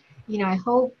 I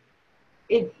hope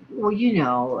it,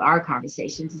 our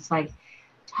conversations, it's like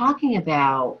talking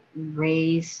about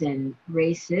race and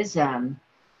racism.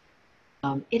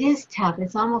 It is tough.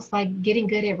 It's almost like getting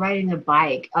good at riding a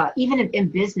bike, even in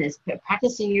business,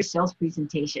 practicing your sales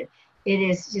presentation. It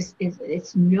is just,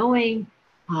 it's knowing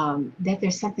that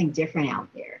there's something different out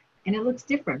there, and it looks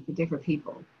different for different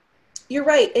people. You're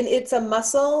right. And it's a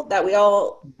muscle that we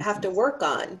all have to work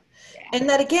on. And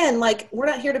that, again, we're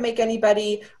not here to make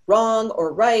anybody wrong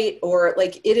or right, or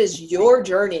it is your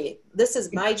journey. This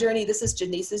is my journey. This is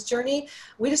Janice's journey.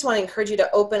 We just want to encourage you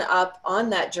to open up on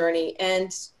that journey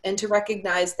and to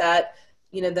recognize that,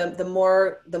 the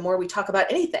more we talk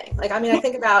about anything, I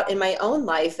think about in my own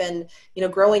life and,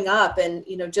 growing up and,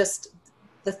 just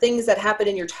the things that happened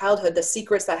in your childhood, the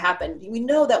secrets that happened. We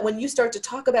know that when you start to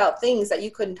talk about things that you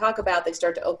couldn't talk about, they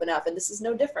start to open up. And this is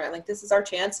no different. This is our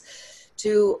chance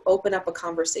to open up a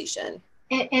conversation.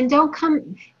 And don't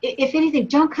come, if anything,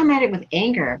 don't come at it with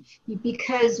anger,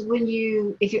 because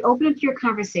if you open up your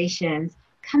conversations,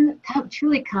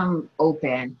 truly come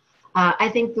open. I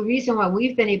think the reason why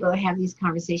we've been able to have these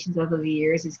conversations over the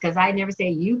years is because I never say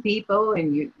you people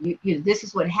and you this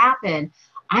is what happened.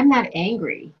 I'm not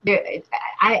angry.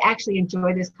 I actually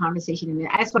enjoy this conversation.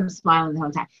 That's why I'm smiling the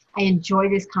whole time. I enjoy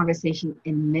this conversation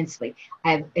immensely.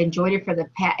 I've enjoyed it for the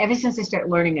past, ever since I started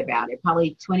learning about it,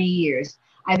 probably 20 years.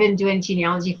 I've been doing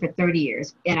genealogy for 30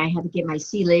 years, and I had to get my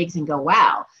sea legs and go,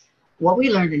 wow, what we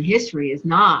learned in history is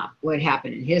not what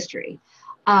happened in history.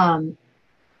 Knowledge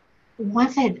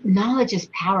is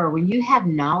power. When you have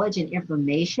knowledge and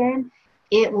information,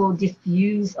 it will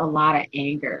diffuse a lot of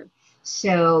anger.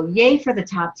 So yay for the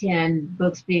top 10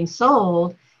 books being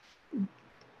sold.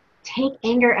 Take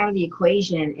anger out of the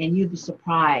equation and you'd be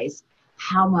surprised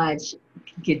how much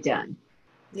can get done.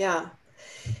 Yeah.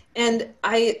 And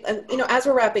as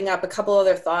we're wrapping up, a couple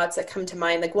other thoughts that come to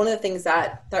mind. Like one of the things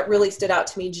that really stood out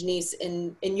to me, Janice,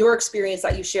 in your experience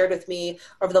that you shared with me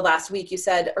over the last week, you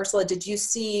said, Ursula, did you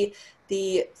see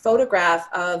the photograph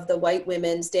of the white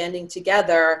women standing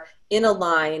together in a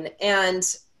line? And,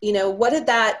 what did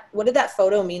that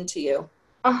photo mean to you?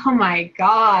 Oh my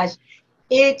gosh.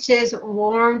 It just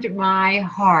warmed my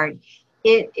heart.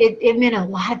 It meant a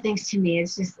lot of things to me.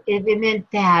 It meant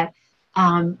that,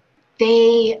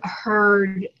 they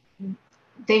heard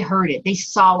it. They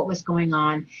saw what was going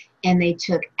on and they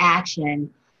took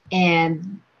action.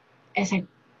 And it's like,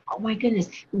 oh my goodness,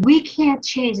 we can't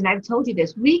change. And I've told you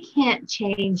this, we can't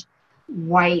change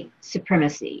white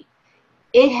supremacy.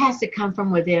 It has to come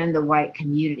from within the white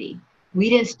community.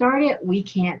 We didn't start it. We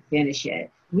can't finish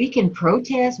it. We can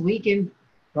protest, we can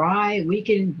cry, we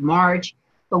can march,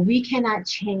 but we cannot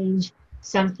change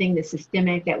something that's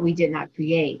systemic that we did not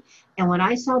create. And when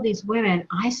I saw these women,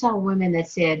 I saw women that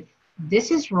said, this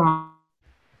is wrong.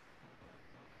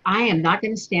 I am not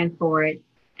going to stand for it.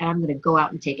 And I'm going to go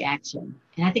out and take action.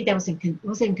 And I think that was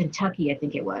in Kentucky, I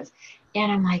think it was.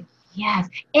 And I'm like, yes.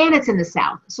 And it's in the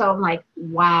South. So I'm like,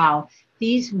 wow,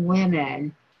 these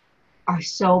women are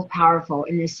so powerful.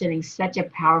 And they're sending such a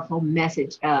powerful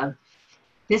message of,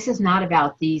 this is not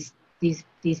about these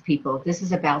people. This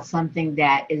is about something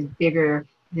that is bigger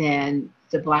than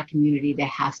the Black community that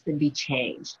has to be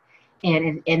changed.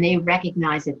 And they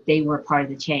recognize that they were part of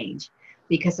the change,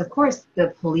 because of course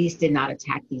the police did not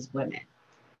attack these women.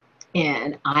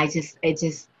 And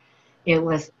it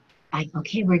was like,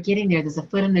 okay, we're getting there. There's a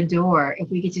foot in the door. If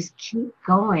we could just keep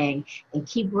going and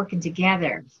keep working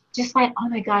together. Just like, oh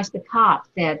my gosh, the cop,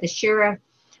 the sheriff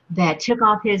that took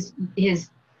off his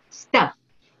stuff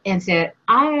and said,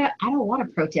 I don't want to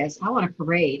protest. I want to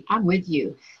parade. I'm with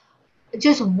you.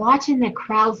 Just watching the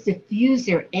crowds diffuse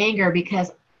their anger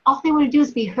because all they want to do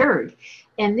is be heard.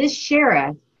 And this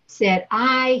sheriff said,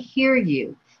 I hear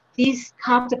you. These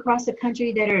cops across the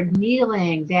country that are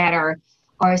kneeling, that are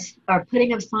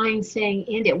putting up signs saying,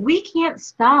 end it. We can't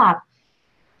stop.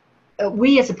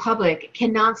 We as a public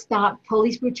cannot stop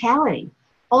police brutality.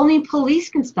 Only police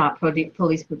can stop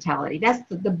police brutality. That's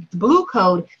the blue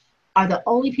code are the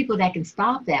only people that can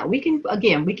stop that. We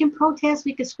can protest,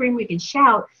 we can scream, we can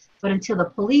shout, but until the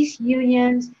police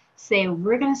unions say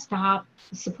we're going to stop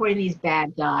supporting these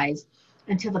bad guys,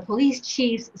 until the police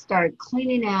chiefs start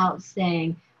cleaning out,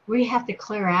 saying we have to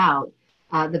clear out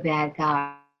the bad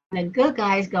guys, and the good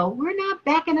guys go, we're not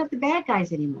backing up the bad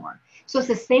guys anymore. So it's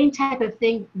the same type of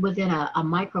thing within a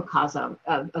microcosm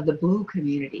of the blue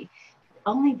community.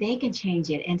 Only they can change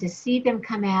it. And to see them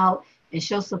come out and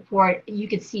show support, you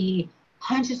could see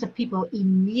hundreds of people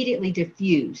immediately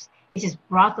diffuse. It just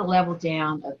brought the level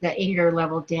down, the anger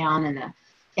level down,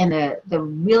 and the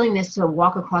willingness to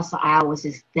walk across the aisle was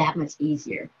just that much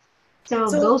easier. So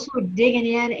those who are digging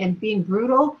in and being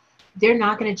brutal, they're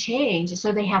not going to change,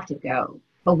 so they have to go.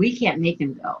 But we can't make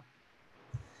them go.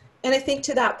 And I think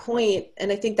to that point,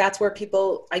 and I think that's where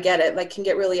people, I get it, like can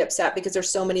get really upset because there's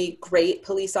so many great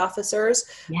police officers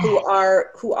Yes.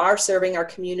 who are serving our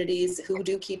communities, who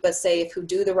do keep us safe, who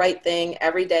do the right thing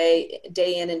every day,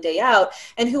 day in and day out,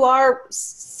 and who are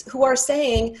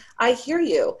saying, I hear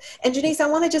you. And Janice,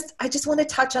 I just want to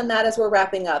touch on that as we're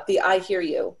wrapping up, the I hear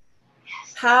you.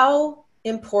 Yes. How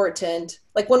important,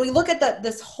 like when we look at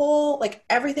this whole, like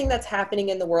everything that's happening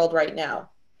in the world right now,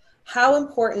 how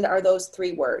important are those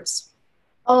 3 words?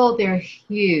 Oh, they're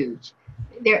huge.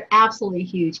 They're absolutely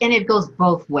huge. And it goes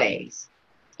both ways.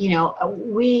 You know,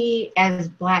 we as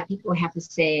Black people have to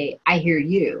say, I hear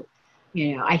you.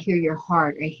 You know, I hear your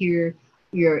heart. I hear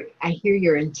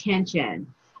your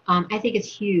intention. I think it's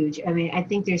huge. I mean, I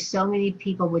think there's so many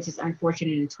people, which is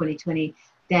unfortunate in 2020,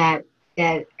 that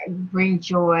bring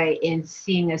joy in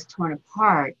seeing us torn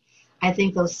apart. I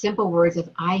think those simple words of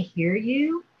I hear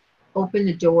you open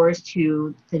the doors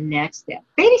to the next step.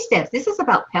 Baby steps. This is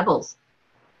about pebbles.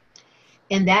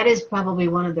 And that is probably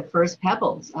one of the first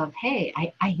pebbles of, hey,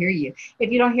 I hear you.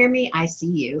 If you don't hear me, I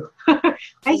see you. I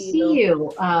see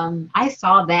you. I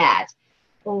saw that.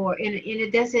 and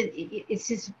it doesn't, it's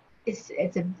just,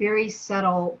 it's a very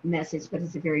subtle message, but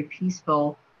it's a very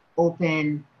peaceful,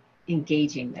 open,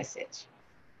 engaging message.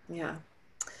 Yeah.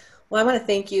 Well, I want to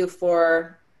thank you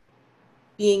for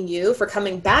being you, for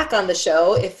coming back on the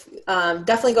show. If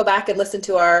definitely go back and listen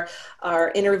to our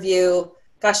interview.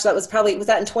 Gosh, was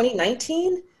that in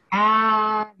 2019?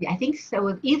 I think so.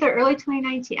 With either early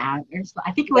 2019, I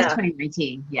think it was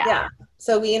 2019. Yeah.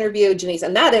 So we interviewed Janice,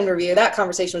 and that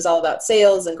conversation was all about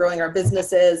sales and growing our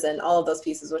businesses and all of those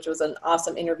pieces, which was an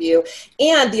awesome interview,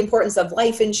 and the importance of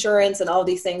life insurance and all of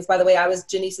these things. By the way, I was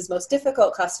Janice's most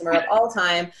difficult customer of all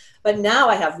time, but now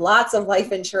I have lots of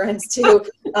life insurance to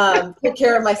take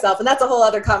care of myself. And that's a whole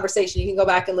other conversation. You can go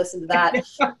back and listen to that.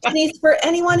 Janice, for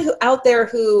anyone out there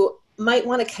who might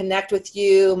want to connect with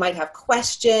you, might have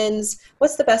questions,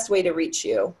 what's the best way to reach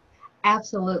you?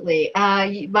 Absolutely.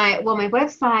 My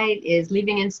website is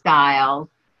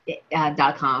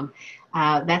livinginstyle.com.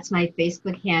 That's my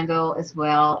Facebook handle as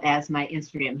well as my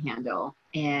Instagram handle.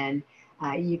 And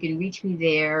you can reach me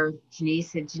there.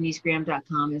 Janice at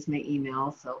janicegraham.com is my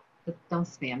email. So don't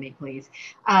spam me, please.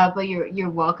 But you're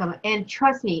welcome. And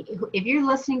trust me, if you're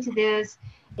listening to this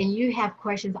and you have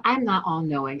questions, I'm not all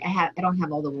knowing. I don't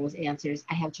have all the world's answers.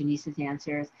 I have Janice's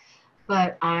answers.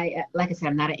 But like I said,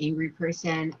 I'm not an angry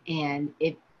person. And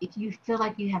if you feel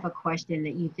like you have a question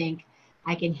that you think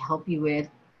I can help you with,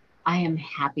 I am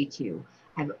happy to.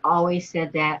 I've always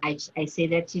said that. I say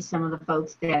that to some of the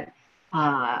folks that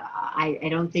I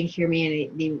don't think hear me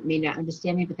and they may not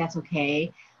understand me, but that's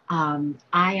okay. I'm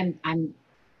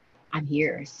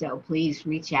here. So please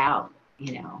reach out.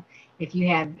 If you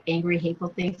have angry, hateful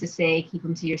things to say, keep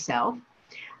them to yourself.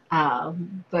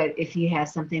 But if you have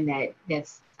something that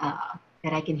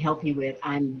I can help you with,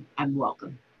 I'm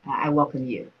welcome. I welcome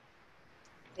you.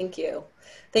 Thank you.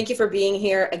 Thank you for being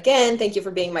here again. Thank you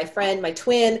for being my friend, my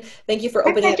twin. Thank you for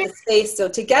opening up the space so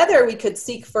together we could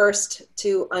seek first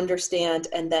to understand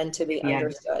and then to be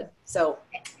understood. So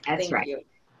that's thank right. you.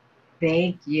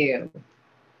 Thank you.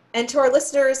 And to our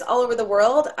listeners all over the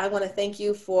world, I want to thank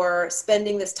you for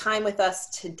spending this time with us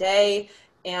today.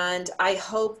 And I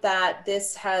hope that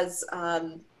this has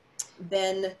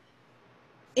been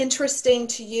interesting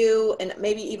to you and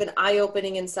maybe even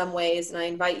eye-opening in some ways. And I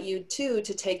invite you too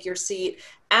to take your seat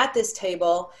at this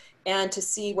table and to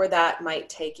see where that might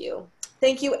take you.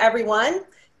 Thank you, everyone.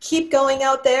 Keep going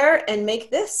out there and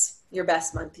make this your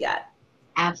best month yet.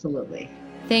 Absolutely.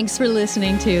 Thanks for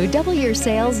listening to Double Your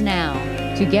Sales Now.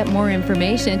 To get more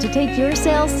information to take your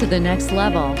sales to the next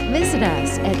level, visit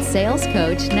us at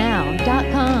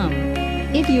salescoachnow.com.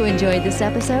 If you enjoyed this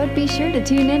episode, be sure to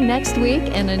tune in next week.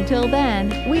 And until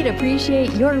then, we'd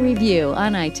appreciate your review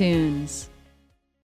on iTunes.